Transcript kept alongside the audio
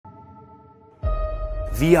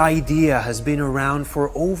The idea has been around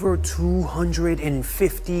for over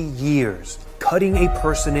 250 years, cutting a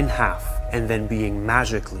person in half and then being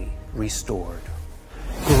magically restored.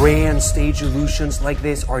 Grand stage illusions like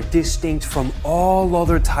this are distinct from all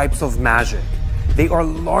other types of magic. They are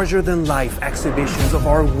larger-than-life exhibitions of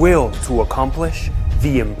our will to accomplish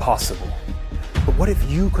the impossible. But what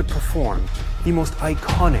if you could perform the most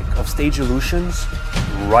iconic of stage illusions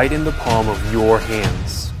right in the palm of your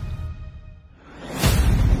hands?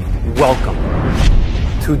 Welcome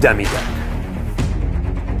to DEMI.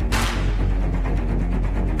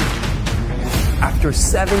 After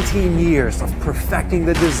 17 years of perfecting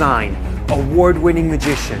the design, award-winning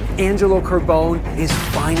magician Angelo Carbone is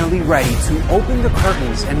finally ready to open the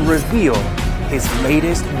curtains and reveal his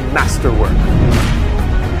latest masterwork.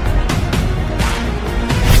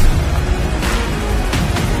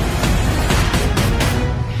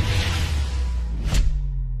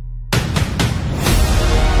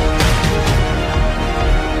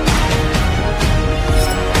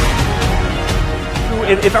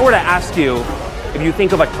 If I were to ask you, if you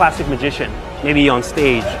think of a classic magician, maybe on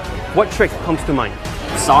stage, what trick comes to mind?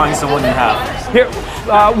 Sawing someone in half. Here,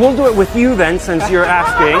 we'll do it with you then, since you're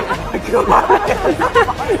asking.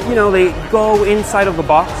 You know, they go inside of the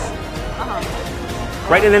box,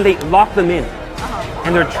 right, and then they lock them in,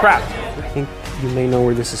 and they're trapped. I think you may know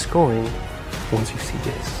where this is going once you see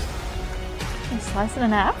this. Slice it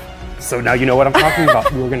in half? So now you know what I'm talking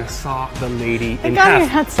about. We're gonna saw the lady in God, half.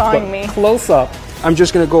 you're not sawing me. Close up. I'm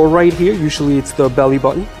just gonna go right here. Usually it's the belly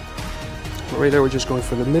button. But right there, we're just going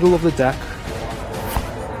for the middle of the deck.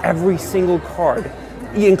 Every single card,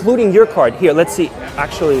 including your card. Here, let's see.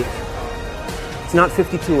 Actually, it's not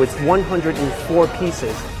 52, it's 104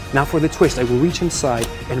 pieces. Now for the twist, I will reach inside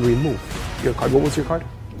and remove your card. What was your card?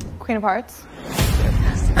 Queen of Hearts.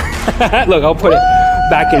 Look, I'll put it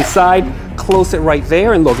back inside, close it right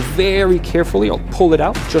there, and look very carefully. I'll pull it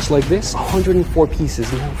out just like this. 104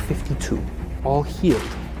 pieces, now 52, all healed.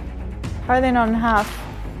 How are they not in half?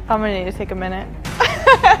 I'm gonna need to take a minute.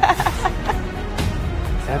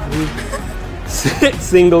 Every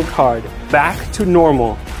single card back to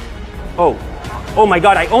normal. Oh my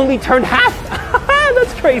God, I only turned half.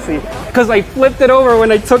 That's crazy. Because I flipped it over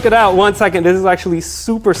when I took it out. 1 second, this is actually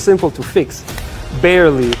super simple to fix.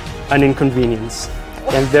 Barely an inconvenience.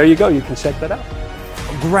 And there you go, you can check that out.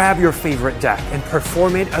 Grab your favorite deck and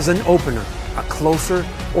perform it as an opener, a closer,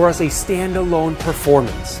 or as a standalone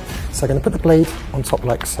performance. So I'm going to put the blade on top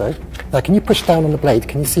like so. Now can you push down on the blade?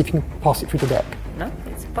 Can you see if you can pass it through the deck? No,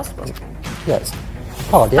 it's impossible. Yeah, it's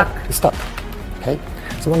hard, yeah? It's stuck. Okay,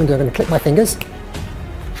 so what I'm going to do, I'm going to click my fingers,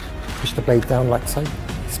 push the blade down like so.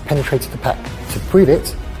 It's penetrated the pack. To prove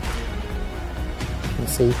it, you can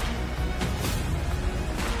see,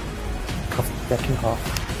 cut the deck in half.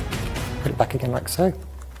 Put it back again like so.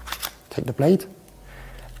 Take the blade,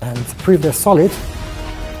 and to prove they're solid,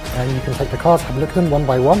 and you can take the cards, have a look at them one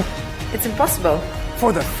by one. It's impossible.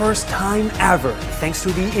 For the first time ever, thanks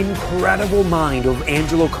to the incredible mind of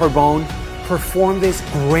Angelo Carbone, perform this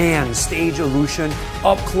grand stage illusion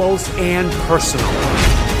up close and personal.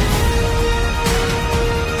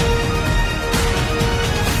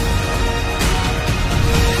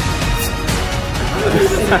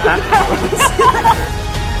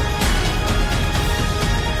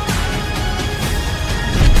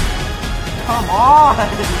 Come on!